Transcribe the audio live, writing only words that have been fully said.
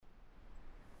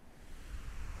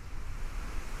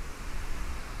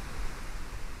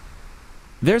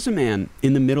There's a man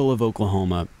in the middle of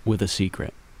Oklahoma with a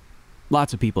secret.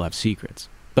 Lots of people have secrets,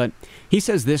 but he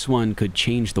says this one could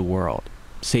change the world,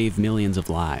 save millions of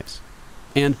lives.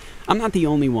 And I'm not the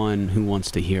only one who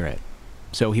wants to hear it,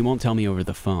 so he won't tell me over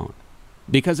the phone.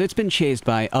 Because it's been chased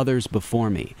by others before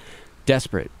me,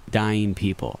 desperate, dying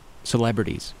people,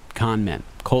 celebrities, con men,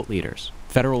 cult leaders,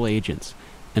 federal agents,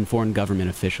 and foreign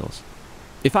government officials.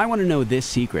 If I want to know this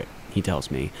secret, he tells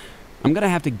me, I'm going to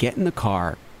have to get in the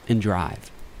car and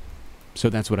drive. So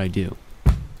that's what I do.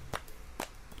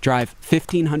 Drive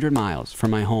 1,500 miles from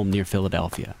my home near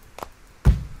Philadelphia.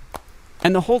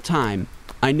 And the whole time,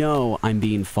 I know I'm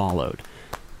being followed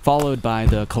by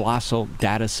the colossal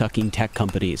data-sucking tech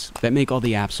companies that make all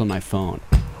the apps on my phone,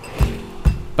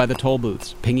 by the toll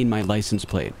booths pinging my license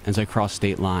plate as I cross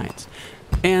state lines,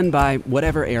 and by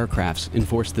whatever aircrafts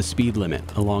enforce the speed limit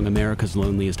along America's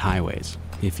loneliest highways,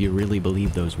 if you really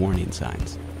believe those warning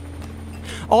signs.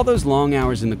 All those long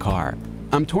hours in the car,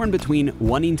 I'm torn between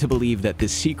wanting to believe that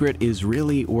this secret is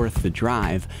really worth the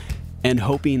drive and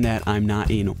hoping that I'm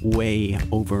not in way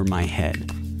over my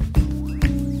head.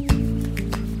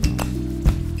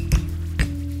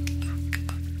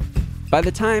 By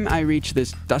the time I reach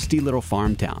this dusty little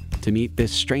farm town to meet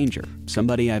this stranger,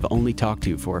 somebody I've only talked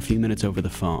to for a few minutes over the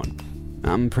phone,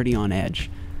 I'm pretty on edge.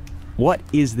 What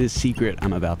is this secret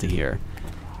I'm about to hear?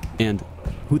 And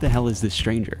who the hell is this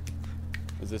stranger?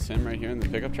 Is this him right here in the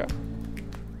pickup truck?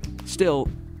 Still,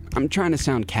 I'm trying to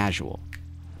sound casual.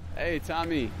 Hey,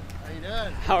 Tommy. How you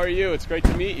doing? How are you? It's great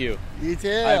to meet you. You too.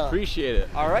 I appreciate it.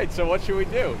 All right, so what should we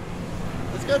do?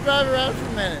 Let's go drive around for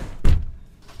a minute.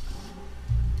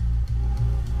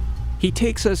 He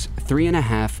takes us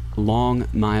 3.5 long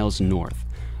miles north.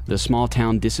 The small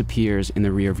town disappears in the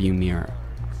rearview mirror.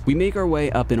 We make our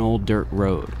way up an old dirt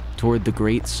road toward the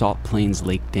Great Salt Plains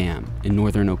Lake Dam in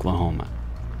northern Oklahoma.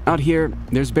 Out here,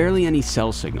 there's barely any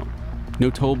cell signal. No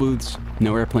toll booths,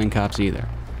 no airplane cops either.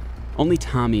 Only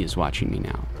Tommy is watching me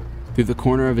now, through the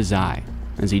corner of his eye,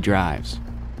 as he drives.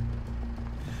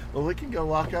 Well, we can go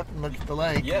walk up and look at the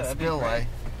lake. Yeah, the that'd be spillway.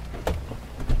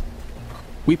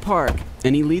 We park,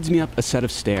 and he leads me up a set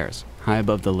of stairs, high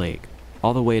above the lake,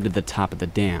 all the way to the top of the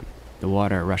dam, the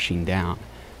water rushing down.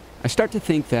 I start to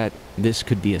think that this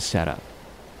could be a setup,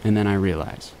 and then I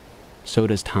realize, so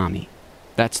does Tommy.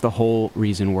 That's the whole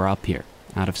reason we're up here,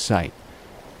 out of sight.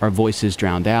 Our voices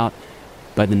drowned out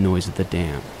by the noise of the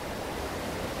dam.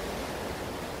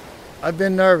 I've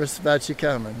been nervous about you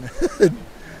coming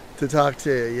to talk to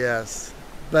you, yes.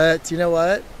 But you know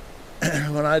what?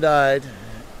 When I died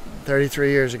 33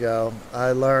 years ago,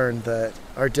 I learned that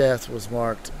our death was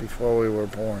marked before we were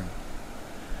born.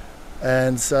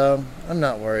 And so I'm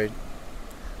not worried.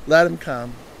 Let him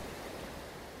come.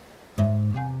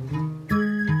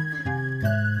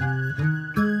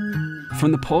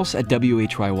 From the Pulse at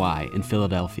WHYY in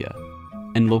Philadelphia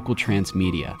and local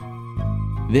transmedia,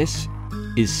 this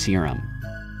is Serum.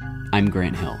 I'm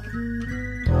Grant Hill.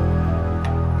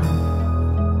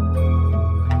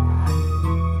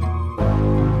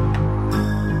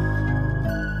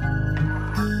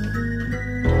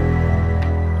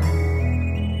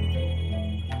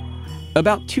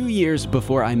 About 2 years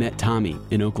before I met Tommy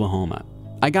in Oklahoma,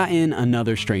 I got in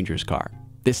another stranger's car,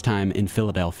 this time in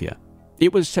Philadelphia.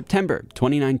 It was September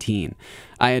 2019.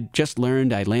 I had just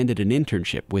learned I landed an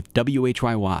internship with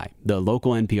WHYY, the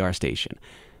local NPR station,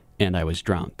 and I was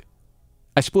drunk.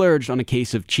 I splurged on a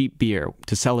case of cheap beer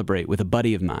to celebrate with a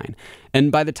buddy of mine,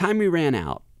 and by the time we ran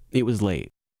out, it was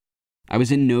late. I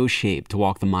was in no shape to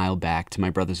walk the mile back to my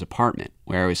brother's apartment,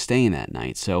 where I was staying that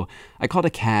night, so I called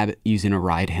a cab using a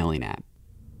ride-hailing app.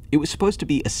 It was supposed to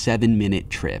be a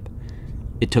 7-minute trip.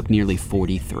 It took nearly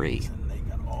 43.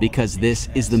 Because this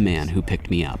is the man who picked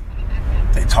me up.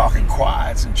 They talk in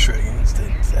quads and trillions.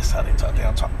 That's how they talk. They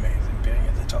don't talk millions and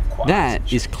billions. They talk quads.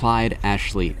 That is Clyde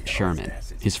Ashley Sherman.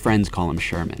 His friends call him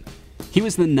Sherman. He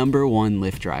was the #1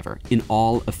 Lyft driver in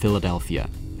all of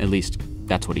Philadelphia. At least,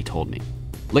 that's what he told me.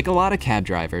 Like a lot of cab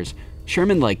drivers,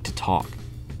 Sherman liked to talk.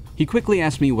 He quickly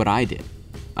asked me what I did.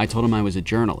 I told him I was a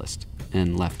journalist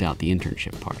and left out the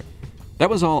internship part. That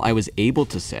was all I was able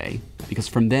to say, because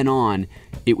from then on,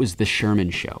 it was the Sherman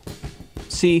show.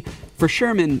 See, for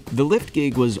Sherman, the Lyft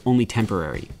gig was only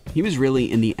temporary. He was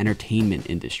really in the entertainment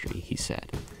industry, he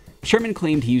said. Sherman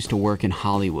claimed he used to work in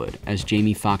Hollywood as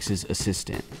Jamie Foxx's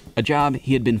assistant, a job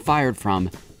he had been fired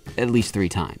from at least 3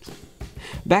 times.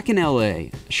 Back in LA,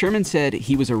 Sherman said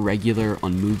he was a regular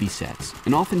on movie sets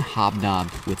and often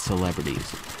hobnobbed with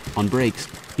celebrities. On breaks,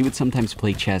 he would sometimes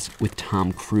play chess with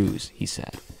Tom Cruise, he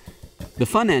said. The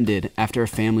fun ended after a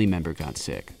family member got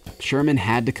sick. Sherman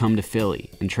had to come to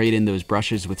Philly and trade in those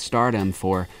brushes with stardom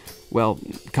for Well,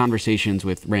 conversations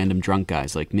with random drunk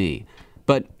guys like me.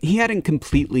 But he hadn't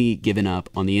completely given up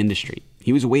on the industry.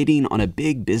 He was waiting on a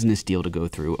big business deal to go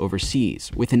through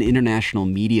overseas with an international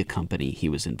media company he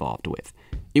was involved with.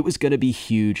 It was going to be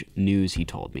huge news, he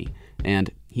told me,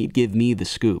 and he'd give me the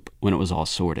scoop when it was all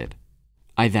sorted.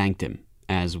 I thanked him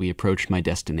as we approached my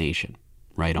destination,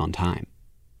 right on time.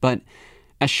 But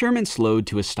as Sherman slowed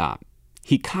to a stop,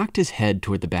 he cocked his head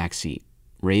toward the back seat,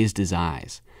 raised his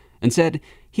eyes, and said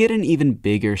he had an even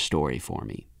bigger story for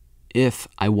me, if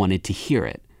I wanted to hear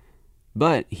it.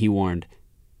 But, he warned,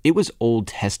 it was Old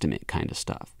Testament kind of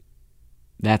stuff.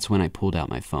 That's when I pulled out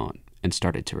my phone and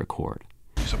started to record.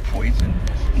 It's a poison.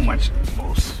 Most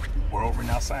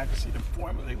world-renowned scientists see the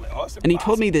formula. And he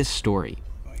told me this story,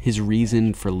 his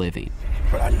reason for living.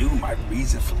 But I knew my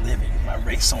reason for living, my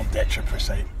raison d'être per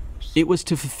se. It was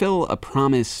to fulfill a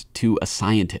promise to a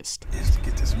scientist. Is to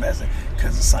get this message,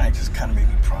 because the scientist kind of made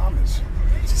me promise.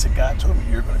 She said, God told me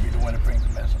you're going to be the one that brings the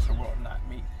message to the world, not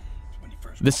me.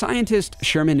 The scientist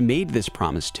Sherman made this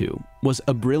promise to was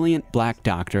a brilliant black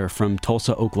doctor from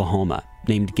Tulsa, Oklahoma,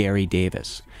 named Gary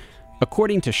Davis.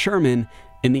 According to Sherman,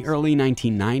 in the early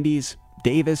 1990s,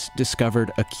 Davis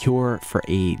discovered a cure for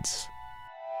AIDS.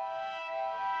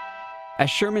 As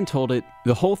Sherman told it,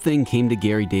 the whole thing came to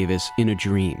Gary Davis in a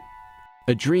dream.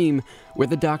 A dream where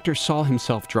the doctor saw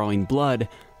himself drawing blood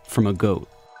from a goat.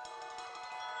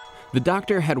 The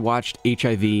doctor had watched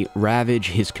HIV ravage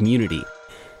his community,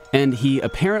 and he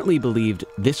apparently believed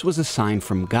this was a sign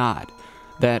from God,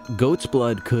 that goat's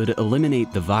blood could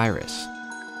eliminate the virus.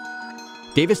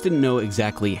 Davis didn't know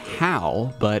exactly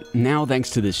how, but now thanks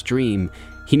to this dream,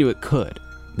 he knew it could.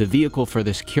 The vehicle for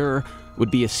this cure would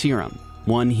be a serum,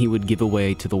 one he would give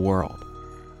away to the world.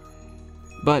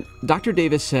 But Dr.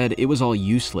 Davis said it was all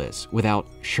useless without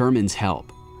Sherman's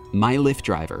help. My Lyft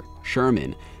driver,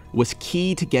 Sherman, was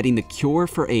key to getting the cure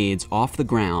for AIDS off the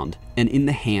ground and in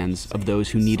the hands of those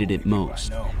who needed it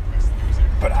most.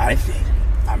 But I think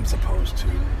I'm supposed to,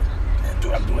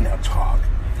 I'm doing that talk,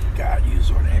 God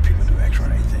uses ordinary people to do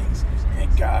extraordinary things,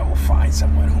 and God will find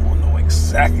someone who will know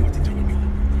exactly what to do with me.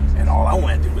 And all I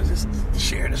want to do is just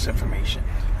share this information.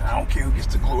 And I don't care who gets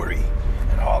the glory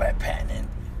and all that patenting.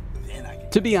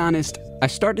 To be honest, I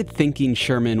started thinking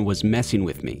Sherman was messing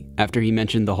with me after he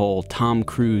mentioned the whole Tom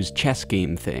Cruise chess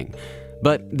game thing.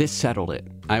 But this settled it.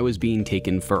 I was being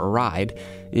taken for a ride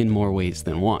in more ways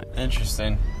than one.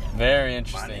 Interesting. Very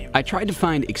interesting. I tried to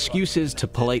find excuses to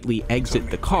politely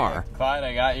exit the car. Clyde,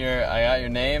 I got your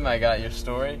name, I got your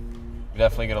story. We're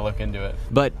definitely gonna look into it.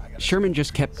 But Sherman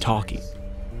just kept talking.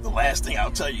 The last thing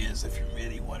I'll tell you is if you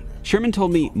really want to. Sherman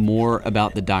told me more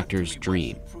about the doctor's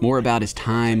dream, more about his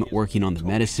time working on the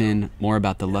medicine, more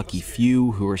about the lucky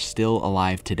few who are still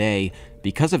alive today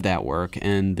because of that work,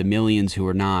 and the millions who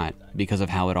are not because of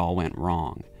how it all went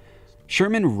wrong.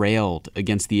 Sherman railed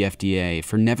against the FDA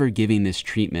for never giving this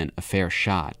treatment a fair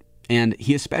shot, and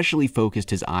he especially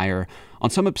focused his ire on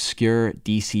some obscure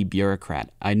DC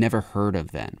bureaucrat I'd never heard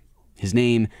of then. His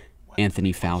name,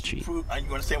 Anthony Fauci. You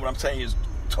understand what I'm saying is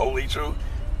totally true?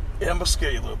 Yeah, I'm gonna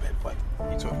scare you a little bit, but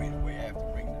he told me the way I have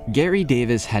to bring it. Gary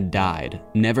Davis had died,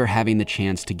 never having the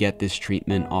chance to get this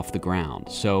treatment off the ground,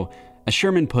 so as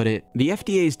Sherman put it, the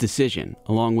FDA's decision,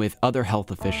 along with other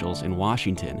health officials in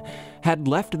Washington, had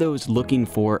left those looking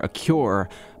for a cure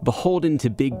beholden to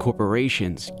big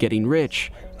corporations getting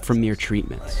rich from mere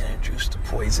treatments. I introduced the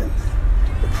poison.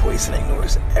 The poison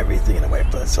ignores everything in the white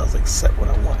blood cells except what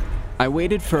I want. I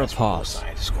waited for a pause,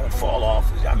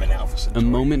 A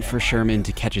moment for Sherman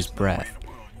to catch his breath.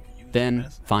 Then,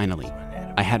 finally,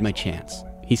 I had my chance.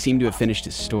 He seemed to have finished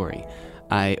his story.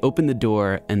 I opened the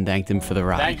door and thanked him for the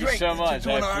ride. Thank you so much.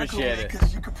 I appreciate it.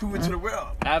 Because you can prove it to the world.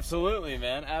 Absolutely,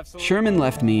 man. Absolutely. Sherman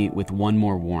left me with one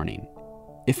more warning.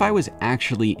 If I was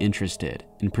actually interested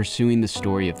in pursuing the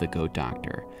story of the goat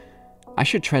doctor, I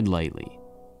should tread lightly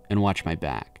and watch my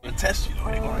back. The test, you know,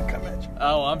 they're going to come at you.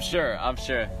 Oh, I'm sure.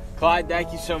 Clyde,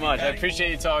 thank you so much. I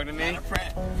appreciate you talking to me.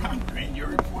 I'm Green, your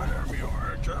reporter,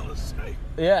 or a journalist.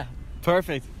 Yeah,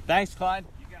 perfect. Thanks, Clyde.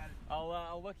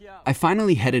 I'll look you up. I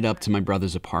finally headed up to my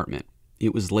brother's apartment.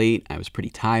 It was late, I was pretty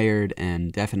tired,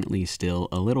 and definitely still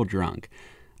a little drunk.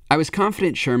 I was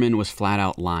confident Sherman was flat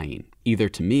out lying, either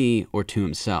to me or to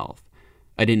himself.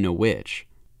 I didn't know which.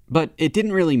 But it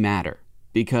didn't really matter,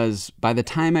 because by the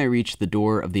time I reached the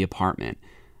door of the apartment,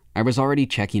 I was already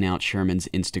checking out Sherman's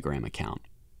Instagram account.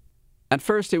 At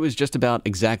first, it was just about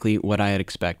exactly what I had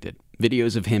expected.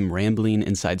 Videos of him rambling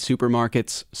inside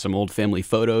supermarkets, some old family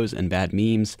photos, and bad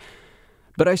memes.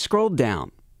 But I scrolled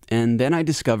down, and then I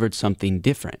discovered something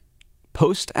different.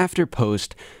 Post after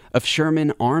post of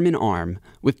Sherman arm in arm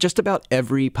with just about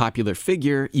every popular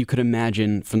figure you could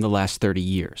imagine from the last 30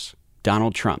 years.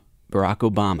 Donald Trump, Barack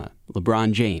Obama,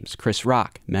 LeBron James, Chris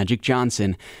Rock, Magic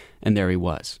Johnson, and there he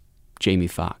was, Jamie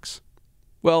Foxx.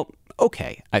 Well,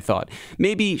 okay, I thought.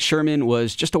 Maybe Sherman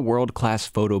was just a world-class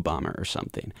photobomber or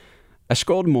something. I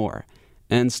scrolled more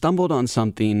and stumbled on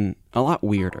something a lot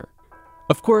weirder.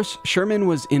 Of course, Sherman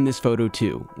was in this photo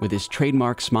too, with his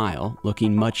trademark smile,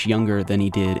 looking much younger than he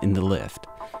did in the lift.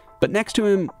 But next to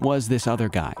him was this other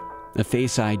guy, a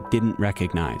face I didn't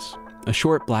recognize. A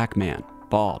short black man,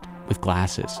 bald, with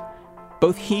glasses.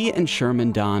 Both he and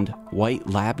Sherman donned white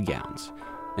lab gowns,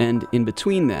 and in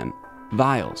between them,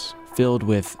 vials filled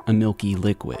with a milky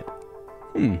liquid.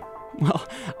 Well,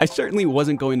 I certainly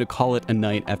wasn't going to call it a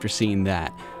night after seeing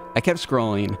that. I kept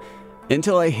scrolling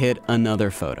until I hit another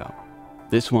photo.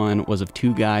 This one was of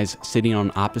two guys sitting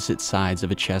on opposite sides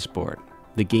of a chessboard.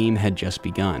 The game had just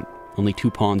begun. Only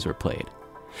 2 pawns were played.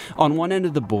 On one end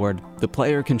of the board, the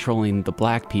player controlling the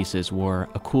black pieces wore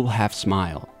a cool half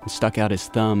smile and stuck out his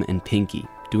thumb and pinky,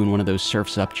 doing one of those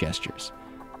surfs up gestures.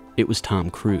 It was Tom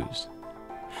Cruise.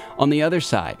 On the other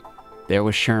side, there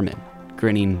was Sherman,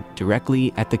 grinning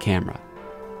directly at the camera.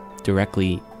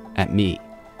 Directly at me.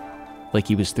 Like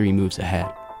he was 3 moves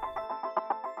ahead.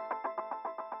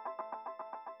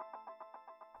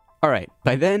 All right,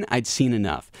 by then I'd seen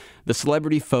enough. The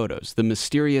celebrity photos, the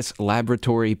mysterious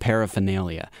laboratory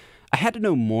paraphernalia. I had to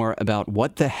know more about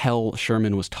what the hell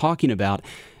Sherman was talking about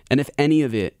and if any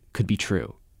of it could be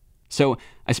true. So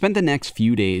I spent the next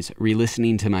few days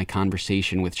re-listening to my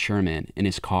conversation with Sherman in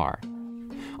his car.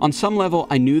 On some level,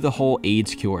 I knew the whole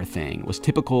AIDS cure thing was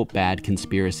typical bad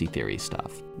conspiracy theory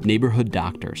stuff. Neighborhood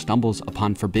doctor stumbles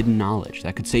upon forbidden knowledge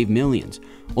that could save millions,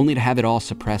 only to have it all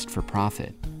suppressed for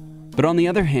profit. But on the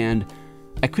other hand,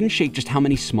 I couldn't shake just how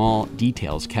many small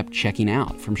details kept checking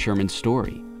out from Sherman's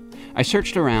story. I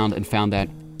searched around and found that,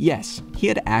 yes, he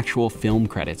had actual film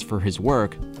credits for his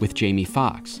work with Jamie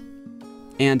Foxx.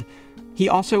 And he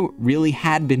also really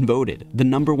had been voted the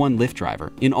 #1 Lyft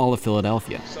driver in all of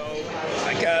Philadelphia. So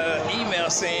I got an email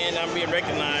saying I'm being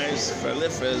recognized for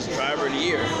Lyft as driver of the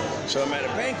year. So I'm at a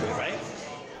banquet, right?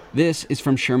 This is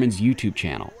from Sherman's YouTube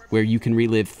channel, where you can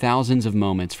relive thousands of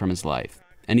moments from his life.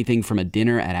 Anything from a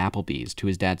dinner at Applebee's to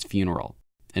his dad's funeral.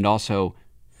 And also,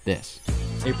 this.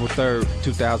 April 3rd,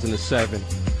 2007.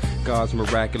 God's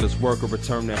miraculous work of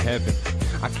return to heaven.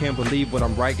 I can't believe what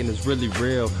I'm writing is really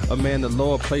real. A man the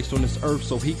Lord placed on this earth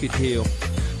so he could heal.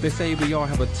 They say we all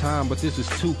have a time, but this is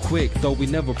too quick. Though we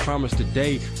never promised a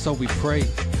day, so we pray.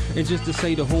 And just to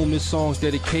say to whom this song's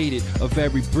dedicated, a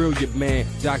very brilliant man,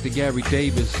 Dr. Gary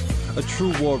Davis. A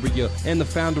true warrior and the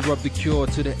founder of the cure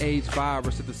to the AIDS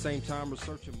virus, at the same time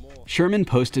researching more. Sherman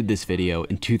posted this video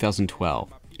in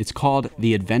 2012. It's called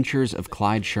The Adventures of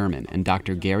Clyde Sherman and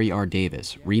Dr. Gary R.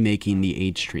 Davis Remaking the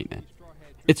AIDS Treatment.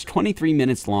 It's 23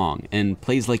 minutes long and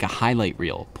plays like a highlight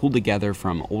reel pulled together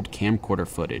from old camcorder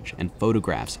footage and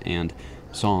photographs and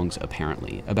songs,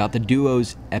 apparently, about the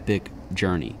duo's epic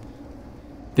journey.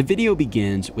 The video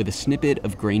begins with a snippet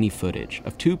of grainy footage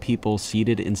of 2 people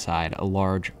seated inside a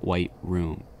large white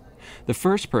room. The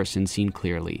first person seen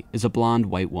clearly is a blonde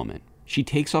white woman. She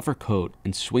takes off her coat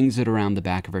and swings it around the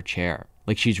back of her chair,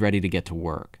 like she's ready to get to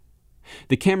work.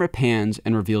 The camera pans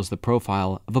and reveals the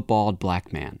profile of a bald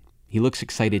black man. He looks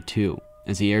excited too,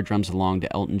 as he air drums along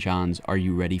to Elton John's Are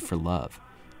You Ready for Love?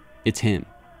 It's him,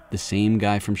 the same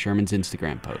guy from Sherman's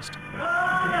Instagram post.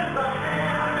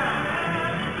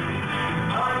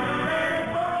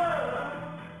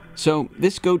 So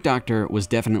this goat doctor was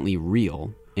definitely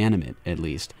real, animate at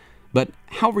least, but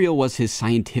how real was his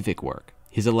scientific work,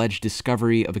 his alleged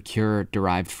discovery of a cure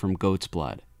derived from goat's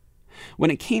blood? When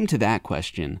it came to that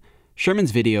question, Sherman's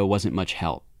video wasn't much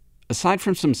help. Aside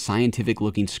from some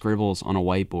scientific-looking scribbles on a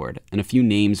whiteboard and a few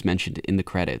names mentioned in the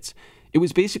credits, it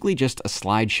was basically just a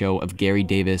slideshow of Gary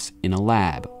Davis in a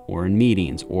lab, or in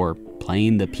meetings, or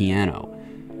playing the piano.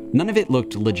 None of it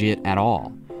looked legit at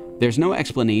all. There's no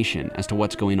explanation as to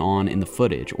what's going on in the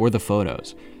footage or the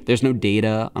photos. There's no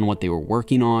data on what they were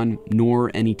working on, nor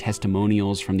any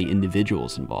testimonials from the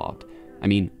individuals involved. I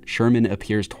mean, Sherman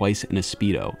appears twice in a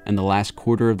Speedo, and the last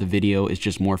quarter of the video is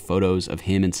just more photos of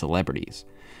him and celebrities.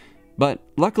 But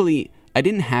luckily, I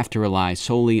didn't have to rely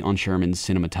solely on Sherman's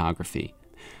cinematography.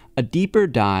 A deeper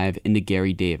dive into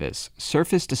Gary Davis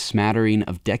surfaced a smattering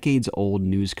of decades-old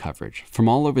news coverage from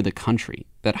all over the country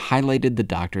that highlighted the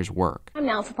doctor's work.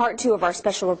 Now for part 2 of our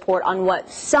special report on what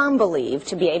some believe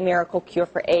to be a miracle cure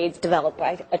for AIDS developed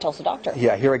by a Tulsa doctor.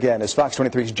 Yeah, here again is Fox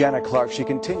 23's Jana Clark. She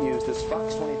continues this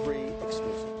Fox 23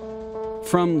 exclusive.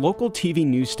 From local TV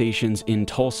news stations in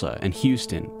Tulsa and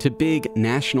Houston to big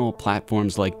national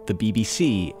platforms like the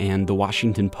BBC and the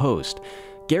Washington Post,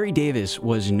 Gary Davis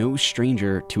was no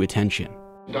stranger to attention.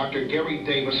 Dr. Gary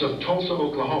Davis of Tulsa,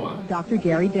 Oklahoma. Dr.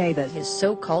 Gary Davis. His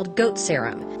so-called goat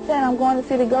serum. Said I'm going to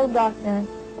see the goat doctor.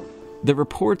 The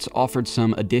reports offered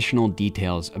some additional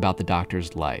details about the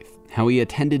doctor's life, how he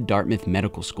attended Dartmouth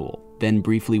Medical School, then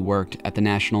briefly worked at the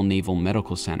National Naval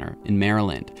Medical Center in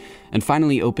Maryland, and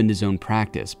finally opened his own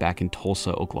practice back in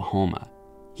Tulsa, Oklahoma.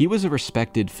 He was a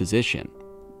respected physician.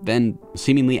 Then,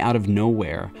 seemingly out of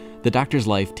nowhere, the doctor's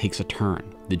life takes a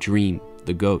turn. The dream,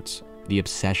 the goats, the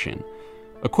obsession.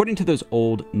 According to those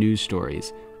old news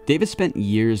stories, Davis spent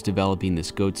years developing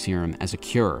this goat serum as a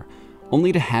cure,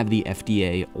 only to have the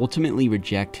FDA ultimately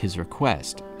reject his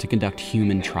request to conduct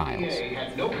human trials. The FDA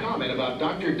had no comment about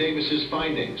Dr. Davis's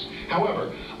findings.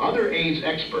 However, other AIDS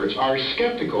experts are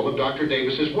skeptical of Dr.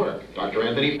 Davis's work. Dr.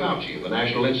 Anthony Fauci of the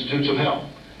National Institutes of Health.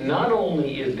 Not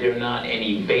only is there not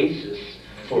any basis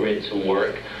for it to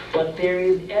work, but there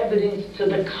is evidence to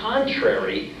the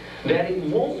contrary that it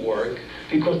won't work,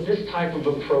 because this type of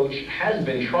approach has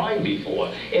been tried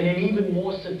before in an even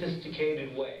more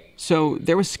sophisticated way. So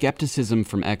there was skepticism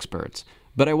from experts,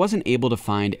 but I wasn't able to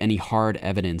find any hard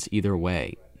evidence either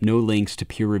way, no links to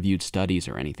peer-reviewed studies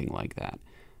or anything like that.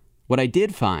 What I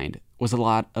did find was a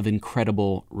lot of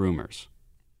incredible rumors.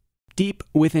 Deep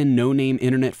within no-name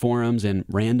internet forums and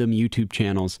random YouTube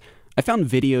channels, I found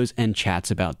videos and chats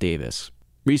about Davis,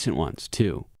 recent ones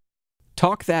too.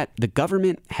 Talk that the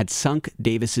government had sunk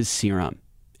Davis's serum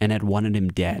and had wanted him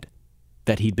dead,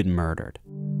 that he'd been murdered.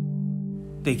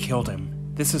 They killed him.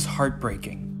 This is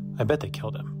heartbreaking. I bet they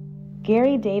killed him.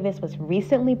 Gary Davis was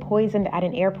recently poisoned at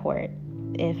an airport.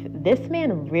 If this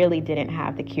man really didn't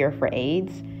have the cure for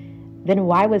AIDS, then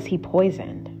why was he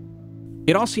poisoned?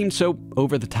 It all seemed so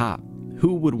over the top.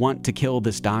 Who would want to kill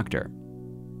this doctor?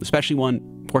 Especially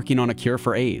one working on a cure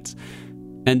for AIDS.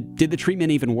 And did the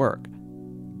treatment even work?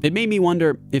 It made me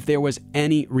wonder if there was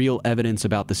any real evidence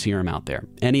about the serum out there,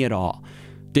 any at all.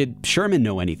 Did Sherman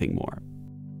know anything more?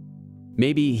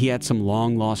 Maybe he had some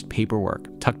long-lost paperwork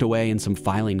tucked away in some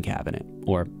filing cabinet,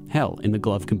 or hell, in the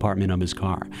glove compartment of his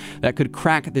car, that could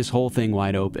crack this whole thing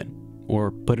wide open,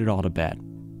 or put it all to bed.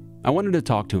 I wanted to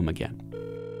talk to him again.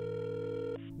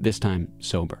 This time,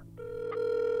 sober.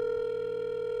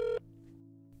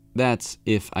 That's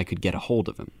if I could get a hold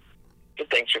of him.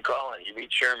 Thanks for calling. You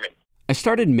reached Sherman. I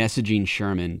started messaging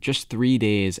Sherman just 3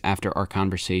 days after our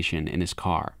conversation in his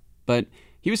car, but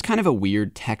he was kind of a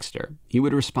weird texter. He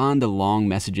would respond to long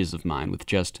messages of mine with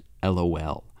just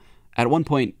LOL. At one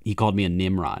point, he called me a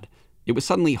Nimrod. It was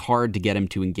suddenly hard to get him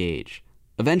to engage.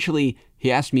 Eventually,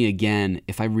 he asked me again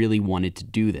if I really wanted to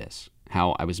do this,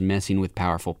 how I was messing with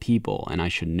powerful people and I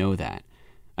should know that.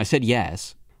 I said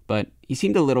yes, but he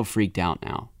seemed a little freaked out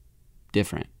now.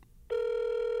 Different.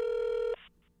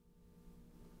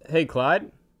 Hey,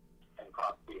 Clyde.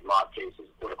 Mob cases,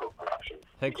 political corruption.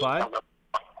 Hey, Clyde.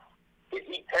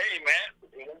 Hey,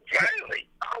 man. Finally.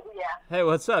 Oh, yeah. Hey,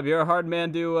 what's up? You're a hard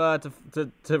man to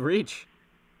reach.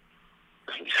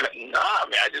 Nah,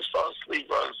 man. I just fell asleep.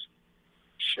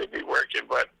 Should be working,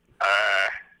 but I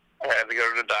had to go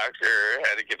to the doctor.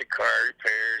 Had to get the car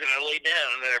repaired, and I laid down.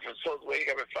 And then I was supposed to wake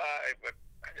up at 5, but.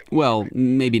 Well,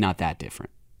 maybe not that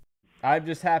different. I'm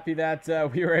just happy that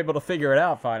we were able to figure it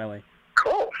out finally.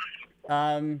 Cool.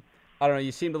 I don't know,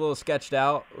 you seemed a little sketched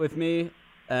out with me,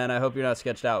 and I hope you're not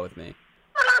sketched out with me.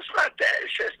 No, it's not that.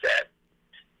 It's just that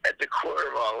at the core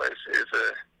of all this is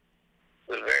a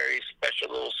very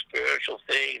special little spiritual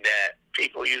thing that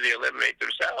people usually eliminate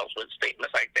themselves with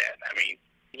statements like that. I mean,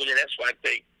 that's why I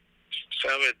think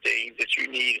some of the things that you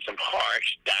need is some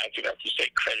harsh documents. You say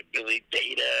credibility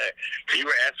data. You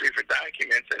were asking me for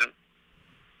documents, and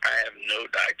I have no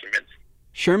documents.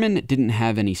 Sherman didn't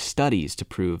have any studies to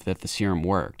prove that the serum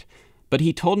worked, but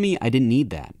he told me I didn't need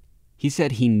that. He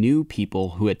said he knew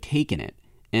people who had taken it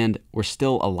and were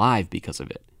still alive because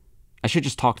of it. I should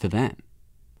just talk to them.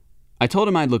 I told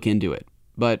him I'd look into it,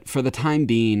 but for the time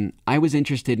being, I was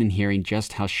interested in hearing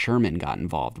just how Sherman got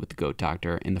involved with the goat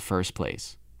doctor in the first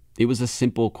place. It was a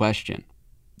simple question.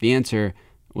 The answer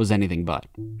was anything but.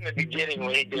 In the beginning,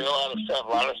 when he did a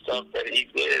lot of stuff that he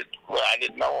did, well, I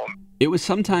didn't know him. It was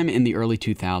sometime in the early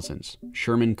 2000s.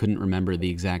 Sherman couldn't remember the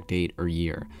exact date or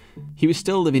year. He was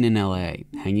still living in LA,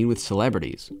 hanging with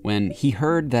celebrities, when he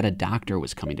heard that a doctor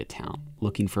was coming to town,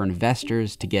 looking for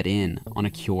investors to get in on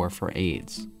a cure for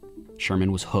AIDS.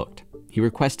 Sherman was hooked. He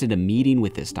requested a meeting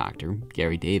with this doctor,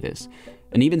 Gary Davis,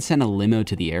 and even sent a limo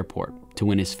to the airport to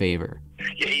win his favor.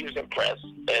 Yeah, he was impressed press,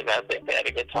 and I think they had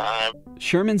a good time.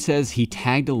 Sherman says he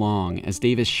tagged along as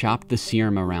Davis shopped the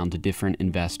serum around to different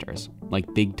investors,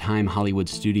 like big-time Hollywood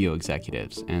studio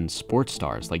executives and sports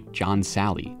stars like John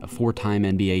Sally, a 4-time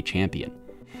NBA champion.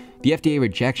 The FDA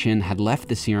rejection had left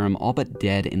the serum all but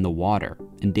dead in the water,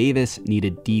 and Davis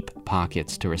needed deep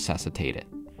pockets to resuscitate it.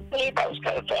 I was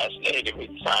kind of fascinated with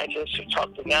scientists who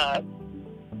talked to God,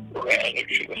 who had a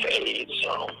treatment for AIDS,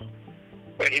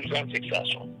 but he was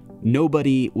unsuccessful.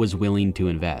 Nobody was willing to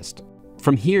invest.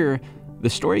 From here, the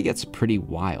story gets pretty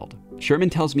wild. Sherman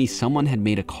tells me someone had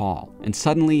made a call, and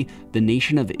suddenly the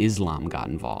Nation of Islam got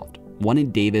involved,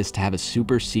 wanted Davis to have a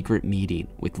super secret meeting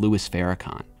with Louis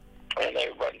Farrakhan. And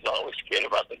everybody's always scared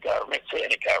about the government, saying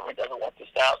the government doesn't want this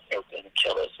out, they're going to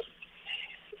kill us.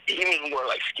 He was more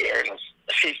like scaring us.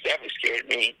 He's definitely scared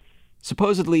me.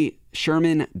 Supposedly,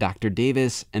 Sherman, Dr.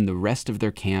 Davis, and the rest of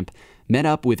their camp met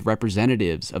up with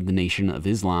representatives of the Nation of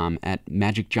Islam at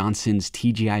Magic Johnson's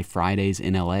TGI Fridays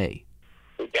in L.A.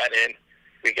 We got in.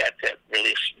 We got that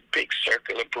really big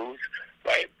circular booth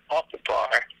right off the bar.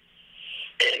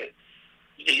 And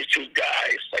these two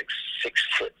guys, like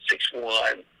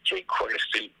 6'1", three-quarter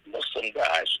suit Muslim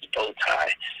guys with a bow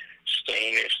tie,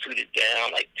 staying there, suited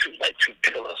down like two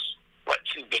pillars, like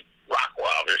two big rock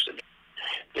wallers. And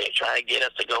they're trying to get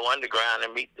us to go underground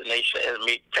and meet the nation and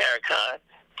meet Farrakhan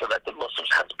to let the Muslims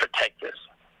have to protect us.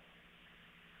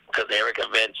 Because they were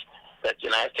convinced that the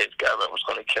United States government was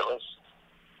going to kill us.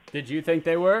 Did you think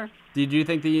they were? Did you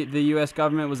think the U.S.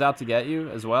 government was out to get you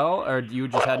as well? Or you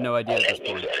just had no idea at this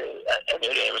point? I knew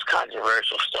it was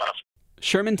controversial stuff.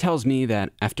 Sherman tells me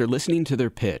that after listening to their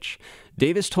pitch,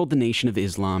 Davis told the Nation of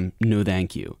Islam, no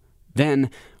thank you. Then,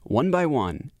 one by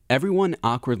one, everyone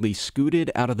awkwardly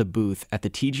scooted out of the booth at the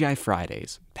TGI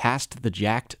Fridays, past the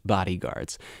jacked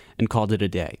bodyguards, and called it a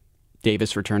day.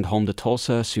 Davis returned home to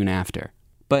Tulsa soon after.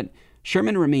 But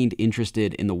Sherman remained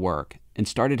interested in the work and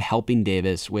started helping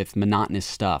Davis with monotonous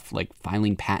stuff like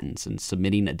filing patents and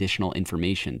submitting additional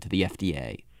information to the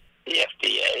FDA. The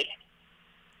FDA,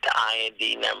 the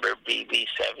IND number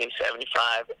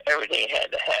BB7075, everything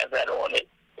had to have that on it.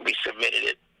 We submitted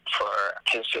it for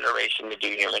consideration to do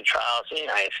human trials in the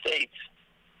United States.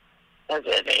 And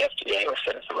then the FDA was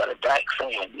sending us a letter back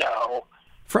saying no.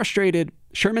 Frustrated,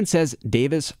 Sherman says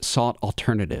Davis sought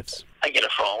alternatives. I get a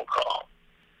phone call,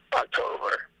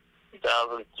 October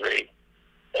 2003,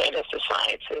 and it's a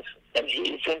scientist, and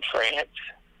he's in France.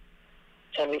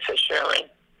 And he says, Sherman,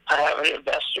 I have an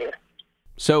investor.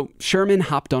 So Sherman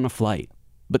hopped on a flight.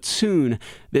 But soon,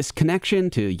 this connection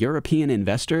to European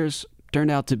investors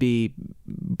turned out to be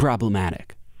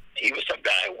problematic. He was some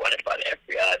guy wanted by the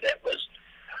FBI that was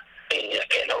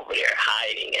in over there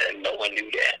hiding, and no one knew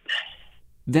that.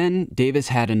 Then Davis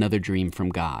had another dream from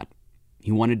God.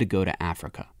 He wanted to go to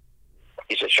Africa.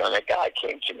 He said, Sherman, God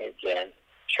came to me again.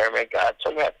 Sherman, God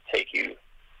told me I have to take you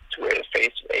to where the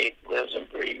face of AIDS lives and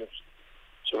breathes.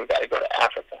 So we got to go to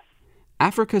Africa.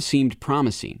 Africa seemed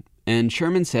promising, and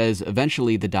Sherman says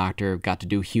eventually the doctor got to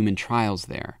do human trials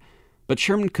there. But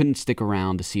Sherman couldn't stick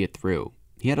around to see it through.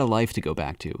 He had a life to go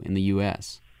back to in the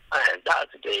U.S. And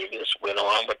Dr. Davis went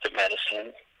on with the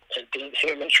medicine and did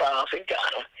human trials in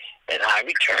Ghana, and I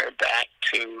returned back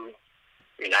to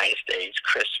the United States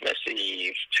Christmas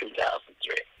Eve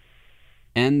 2003.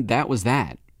 And that was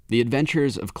that. The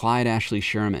adventures of Clyde Ashley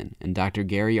Sherman and Dr.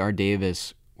 Gary R.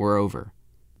 Davis were over.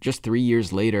 Just 3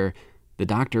 years later, the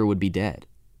doctor would be dead.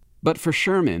 But for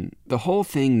Sherman, the whole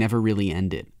thing never really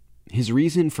ended. His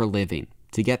reason for living,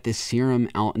 to get this serum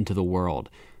out into the world,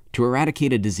 to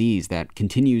eradicate a disease that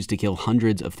continues to kill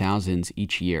hundreds of thousands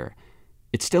each year,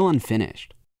 it's still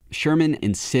unfinished. Sherman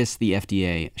insists the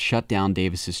FDA shut down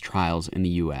Davis's trials in the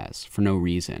U.S. for no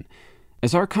reason.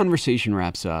 As our conversation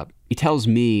wraps up, he tells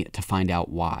me to find out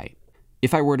why.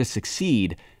 If I were to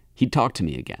succeed, he'd talk to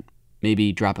me again,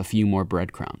 maybe drop a few more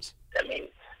breadcrumbs. I mean,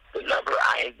 the number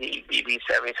IND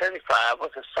BB7075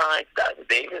 was assigned to Dr.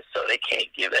 Davis, so they can't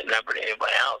give that number to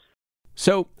anybody else.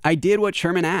 So I did what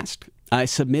Sherman asked. I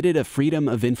submitted a Freedom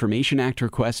of Information Act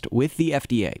request with the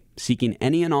FDA, seeking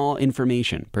any and all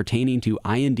information pertaining to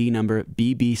IND number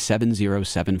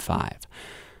BB7075.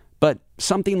 But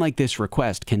something like this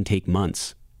request can take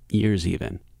months, years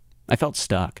even. I felt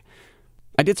stuck.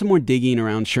 I did some more digging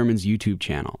around Sherman's YouTube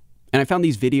channel, and I found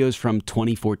these videos from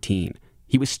 2014.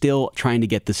 He was still trying to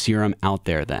get the serum out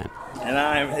there then.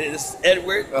 And this is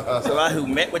Edward, somebody who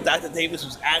met with Dr. Davis,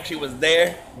 who was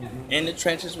there in the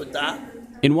trenches with Doc.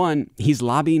 In one, he's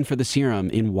lobbying for the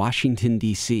serum in Washington,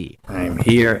 D.C. I'm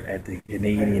here at the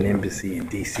Canadian Embassy in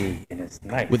D.C., and it's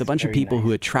nice. With a bunch of people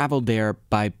who had traveled there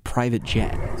by private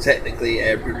jet. Technically,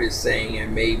 Edward is saying it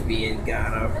may be in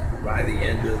Ghana by the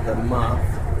end of the month.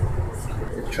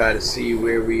 and try to see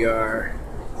where we are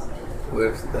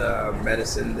with the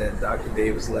medicine that Dr.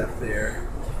 Davis left there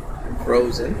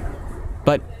frozen.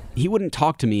 But he wouldn't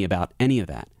talk to me about any of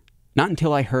that, not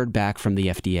until I heard back from the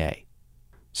FDA.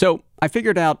 So I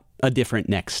figured out a different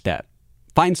next step.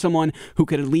 Find someone who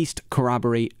could at least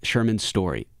corroborate Sherman's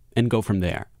story and go from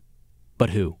there.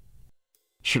 But who?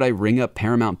 Should I ring up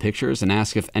Paramount Pictures and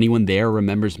ask if anyone there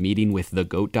remembers meeting with the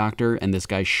goat doctor and this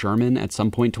guy Sherman at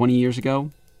some point 20 years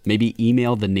ago? Maybe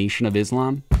email the Nation of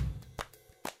Islam?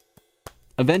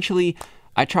 Eventually,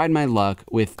 I tried my luck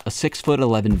with a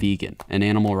 6'11" vegan and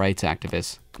animal rights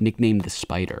activist nicknamed the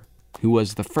Spider, who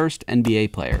was the first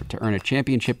NBA player to earn a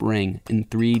championship ring in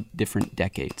 3 different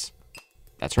decades.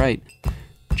 That's right,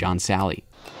 John Sally.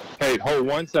 Hey, hold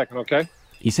 1 second, okay?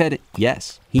 He said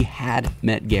yes, he had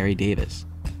met Gary Davis.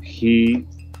 He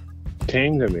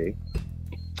came to me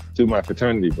through my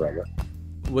fraternity brother.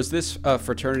 Was this a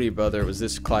fraternity brother? Was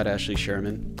this Clyde Ashley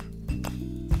Sherman?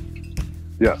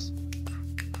 Yes.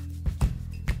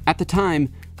 At the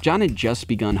time, John had just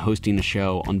begun hosting a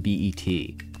show on BET,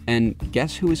 and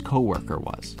guess who his coworker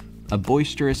was? A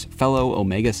boisterous fellow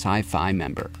Omega Psi Phi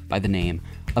member by the name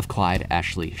of Clyde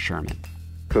Ashley Sherman.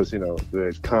 Because,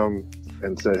 they'd come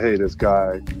and said, hey, this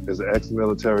guy is an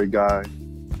ex-military guy.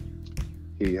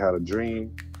 He had a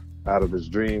dream. Out of his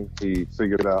dream, he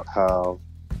figured out how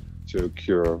to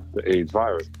cure the AIDS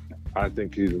virus. I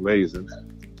think he's amazing.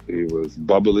 He was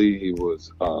bubbly. He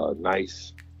was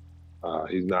nice.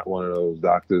 He's not one of those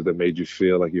doctors that made you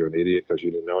feel like you're an idiot because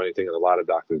you didn't know anything, and a lot of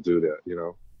doctors do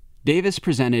that, Davis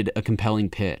presented a compelling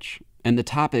pitch, and the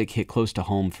topic hit close to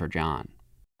home for John.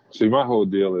 See, my whole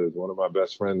deal is one of my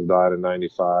best friends died in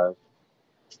 '95,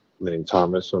 named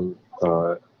Thomas from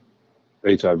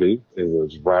HIV. It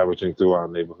was ravaging through our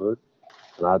neighborhood.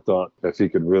 And I thought if he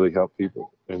could really help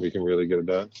people and we can really get it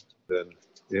done, then,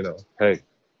 hey,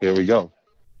 here we go.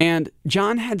 And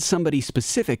John had somebody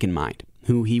specific in mind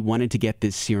who he wanted to get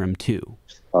this serum to.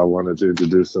 I wanted to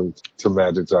introduce him to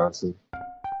Magic Johnson.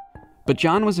 But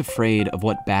John was afraid of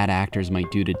what bad actors might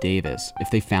do to Davis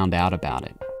if they found out about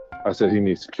it. I said he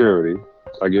needs security.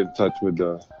 I get in touch with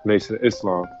the Nation of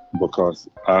Islam because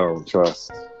I don't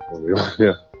trust.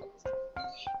 Yeah.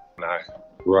 And I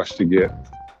rushed to get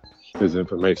his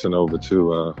information over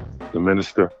to the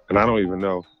minister. And I don't even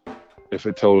know if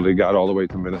it totally got all the way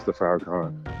to Minister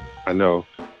Farrakhan. I know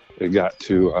it got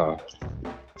to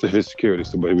his security.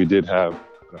 So, but we did have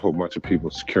a whole bunch of people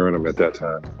securing him at that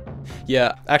time.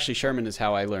 Yeah, actually, Sherman is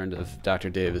how I learned of Dr.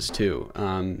 Davis, too.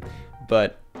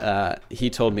 But he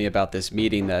told me about this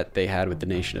meeting that they had with the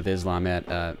Nation of Islam at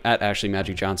actually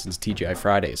Magic Johnson's TGI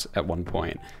Fridays at one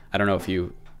point. I don't know if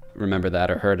you remember that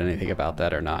or heard anything about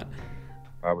that or not.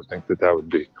 I would think that would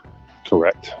be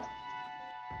correct.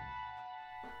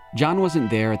 John wasn't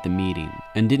there at the meeting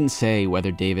and didn't say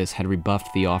whether Davis had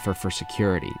rebuffed the offer for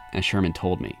security, as Sherman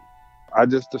told me. I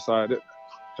just decided,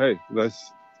 hey,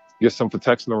 let's get some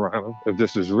protection around him if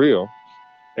this is real.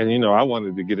 And, I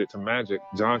wanted to get it to Magic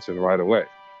Johnson right away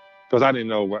because I didn't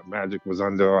know what Magic was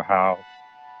under or how.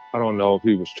 I don't know if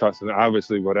he was trusting.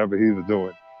 Obviously, whatever he was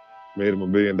doing made him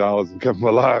 $1 billion and kept him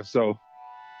alive. So,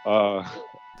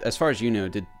 as far as you know,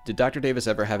 did Dr. Davis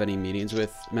ever have any meetings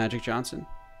with Magic Johnson?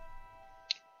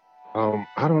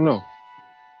 I don't know.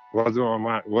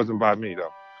 Wasn't by me,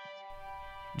 though.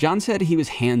 John said he was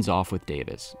hands-off with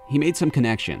Davis. He made some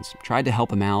connections, tried to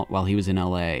help him out while he was in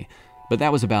LA, but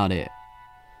that was about it.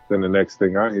 Then the next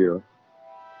thing I hear,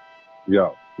 he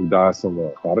died from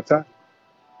a heart attack.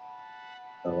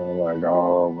 And I'm like,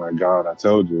 oh my God, I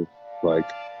told you. Let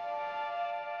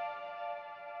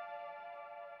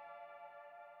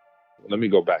me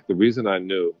go back. The reason I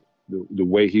knew the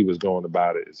way he was going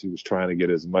about it is he was trying to get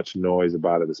as much noise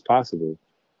about it as possible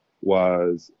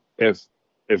was if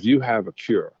you have a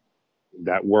cure,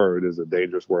 that word is a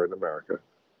dangerous word in America.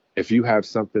 If you have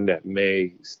something that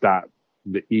may stop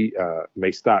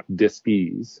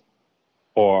dis-ease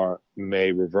or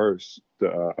may reverse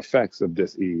the effects of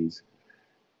dis-ease,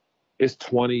 it's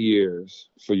 20 years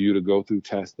for you to go through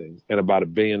testing and about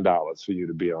 $1 billion for you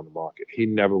to be on the market. He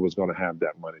never was going to have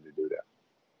that money to do that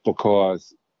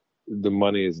because the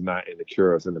money is not in the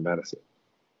cures and the medicine.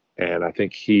 And I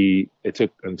think it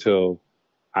took until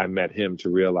I met him to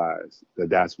realize that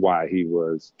that's why he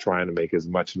was trying to make as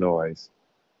much noise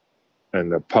in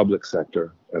the public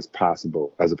sector as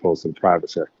possible, as opposed to the private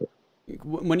sector.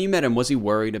 When you met him, was he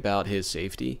worried about his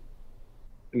safety?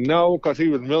 No, because he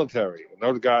was military. And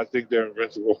those guys think they're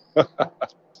invincible.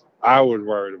 I was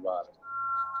worried about it.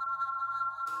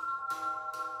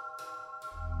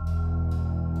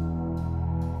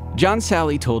 John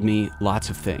Sally told me lots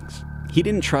of things. he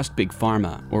didn't trust Big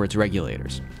Pharma or its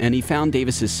regulators, and he found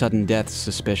Davis's sudden death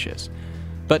suspicious.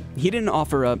 But he didn't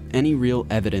offer up any real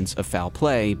evidence of foul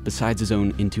play besides his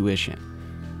own intuition.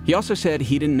 He also said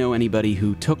he didn't know anybody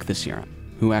who took the serum,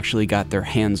 who actually got their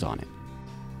hands on it.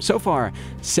 So far,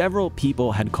 several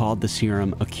people had called the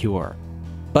serum a cure.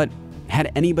 But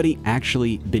had anybody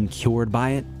actually been cured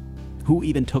by it? Who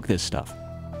even took this stuff?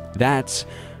 That's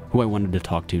who I wanted to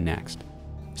talk to next.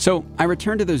 So I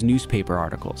returned to those newspaper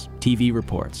articles, TV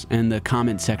reports, and the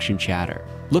comment section chatter.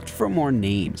 Looked for more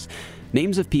names.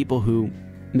 Names of people who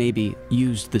maybe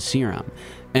used the serum.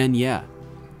 And yeah,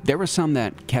 there were some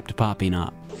that kept popping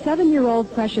up.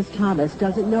 7-year-old Precious Thomas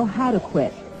doesn't know how to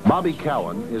quit. Bobby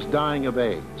Cowan is dying of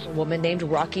AIDS. A woman named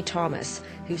Rocky Thomas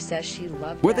who says she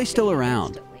loved... Were they still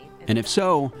around? And if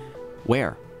so,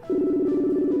 where?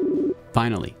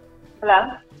 Finally.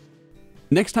 Hello?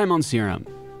 Next time on Serum,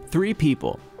 3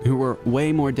 people who were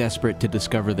way more desperate to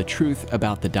discover the truth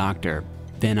about the doctor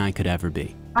than I could ever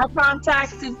be. I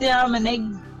contacted them and they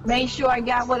made sure I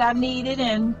got what I needed,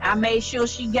 and I made sure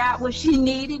she got what she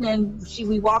needed, and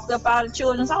we walked up out of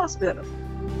Children's Hospital.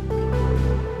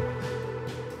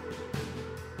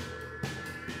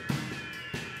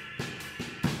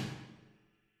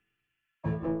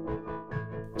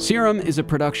 Serum is a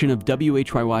production of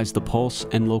WHYY's The Pulse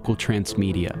and local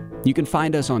transmedia. You can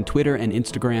find us on Twitter and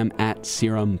Instagram at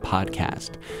Serum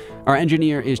Podcast. Our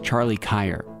engineer is Charlie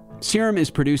Kyer. Serum is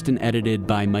produced and edited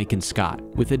by Mike and Scott,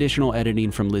 with additional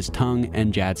editing from Liz Tung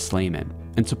and Jad Slayman,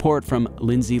 and support from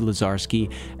Lindsay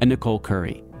Lazarski and Nicole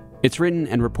Curry. It's written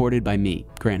and reported by me,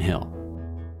 Grant Hill.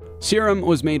 Serum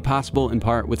was made possible in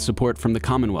part with support from the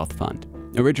Commonwealth Fund.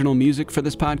 Original music for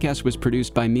this podcast was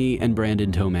produced by me and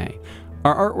Brandon Tomei.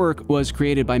 Our artwork was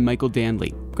created by Michael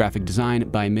Danley, graphic design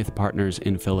by Myth Partners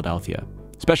in Philadelphia.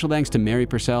 Special thanks to Mary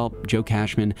Purcell, Joe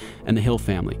Cashman, and the Hill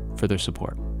family for their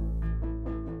support.